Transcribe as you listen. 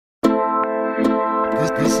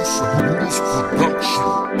This is Noodles Production.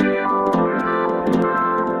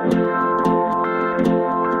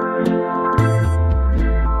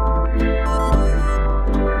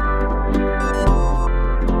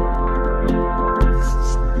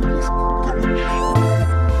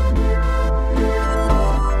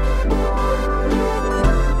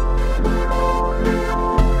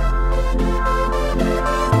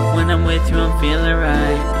 When I'm with you, I'm feeling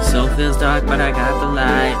right. Your soul feels dark, but I got the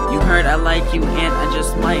light. You heard I like you, and I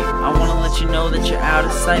just might. I wanna let you know that you're out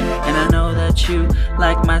of sight, and I know that you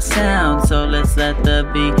like my sound. So let's let the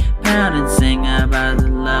beat pound and sing about the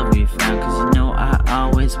love we found. Cause you know I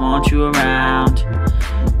always want you around.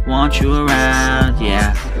 Want you around,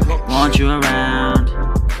 yeah. Want you around.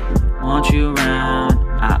 Want you around.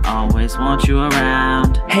 I always want you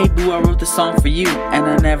around. Hey boo, I wrote this song for you, and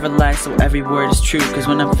I never lie, so every word is true. Cause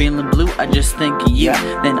when I'm feeling blue, I just think of you.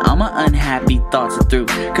 Then all my unhappy thoughts are through.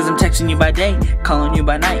 Cause I'm texting you by day, calling you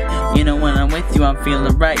by night. You know when I'm with you, I'm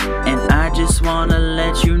feeling right. And I just wanna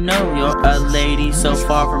let you know you're a lady so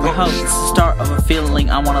far from a hoe. It's the start of a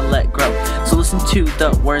feeling I wanna let grow. So listen to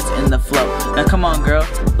the words in the flow. Now come on girl,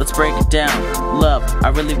 let's break it down. Love, I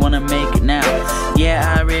really wanna make it now.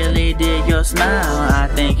 Yeah, I really dig your smile. I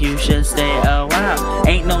think you should stay a while.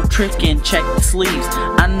 Ain't no trickin', check the sleeves.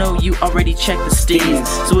 I know you already checked the steeds.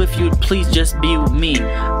 So if you'd please just be with me,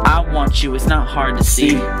 I want you, it's not hard to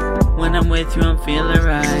see. When I'm with you, I'm feeling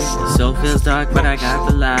right. The soul feels dark, but I got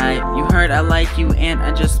the light. You heard I like you, and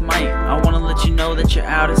I just might. I wanna let you know that you're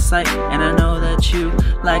out of sight, and I know that you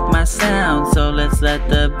like my sound. So let's let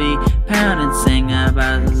the beat pound and sing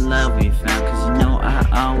about the love we found. Cause you know I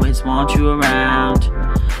always want you around.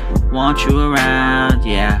 Want you around,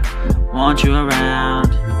 yeah. Want you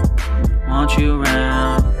around. Want you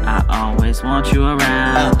around. I always want you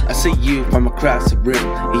around. I see you from across the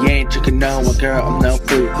room. You ain't tricking no one, girl, I'm no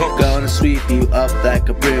fool. Gonna sweep you up like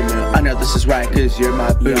a broom. I know this is right, cause you're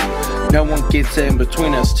my boo. No one gets in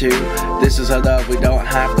between us two. This is our love, we don't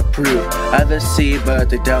have to prove. Others see, but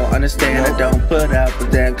they don't understand. I don't put up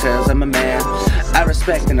with them, cause I'm a man. I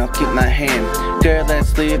respect and I'll keep my hand. Girl,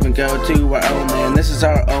 let's leave and go to our own land. This is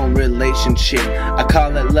our own relationship. I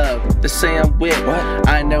call it love, the same wit.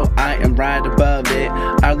 I know I am right above it.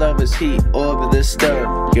 Our love is heat over the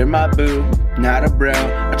stove. You're my boo, not a bro.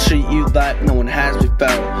 I treat you like no one has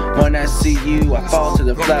before. When I see you, I fall to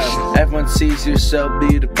the floor. Everyone sees you so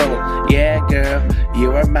beautiful. Yeah, girl,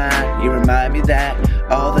 you are mine. You remind me that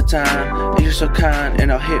all the time. You're so kind,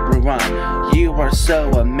 and I'll hit rewind. You are so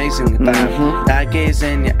amazingly fine. I gaze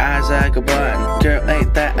in your eyes like a blind. Girl,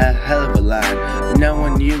 ain't that a hell of a line?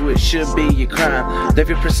 Knowing you, it should be your crime. Live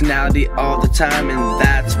your personality all the time, and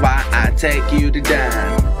that's why I take you to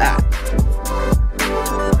dine.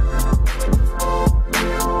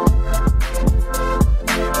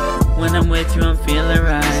 When I'm with you, I'm feeling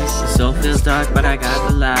right. The soul feels dark, but I got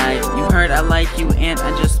the light. You heard I like you, and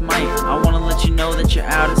I just might. I wanna let you know that you're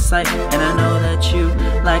out of sight, and I know that you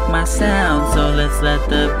like my sound. So let's let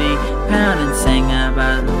the beat pound and sing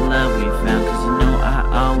about the love we found. Cause you know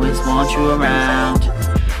I always want you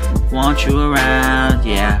around. Want you around,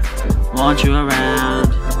 yeah. Want you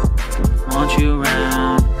around. Want you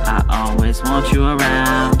around. I always want you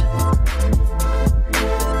around.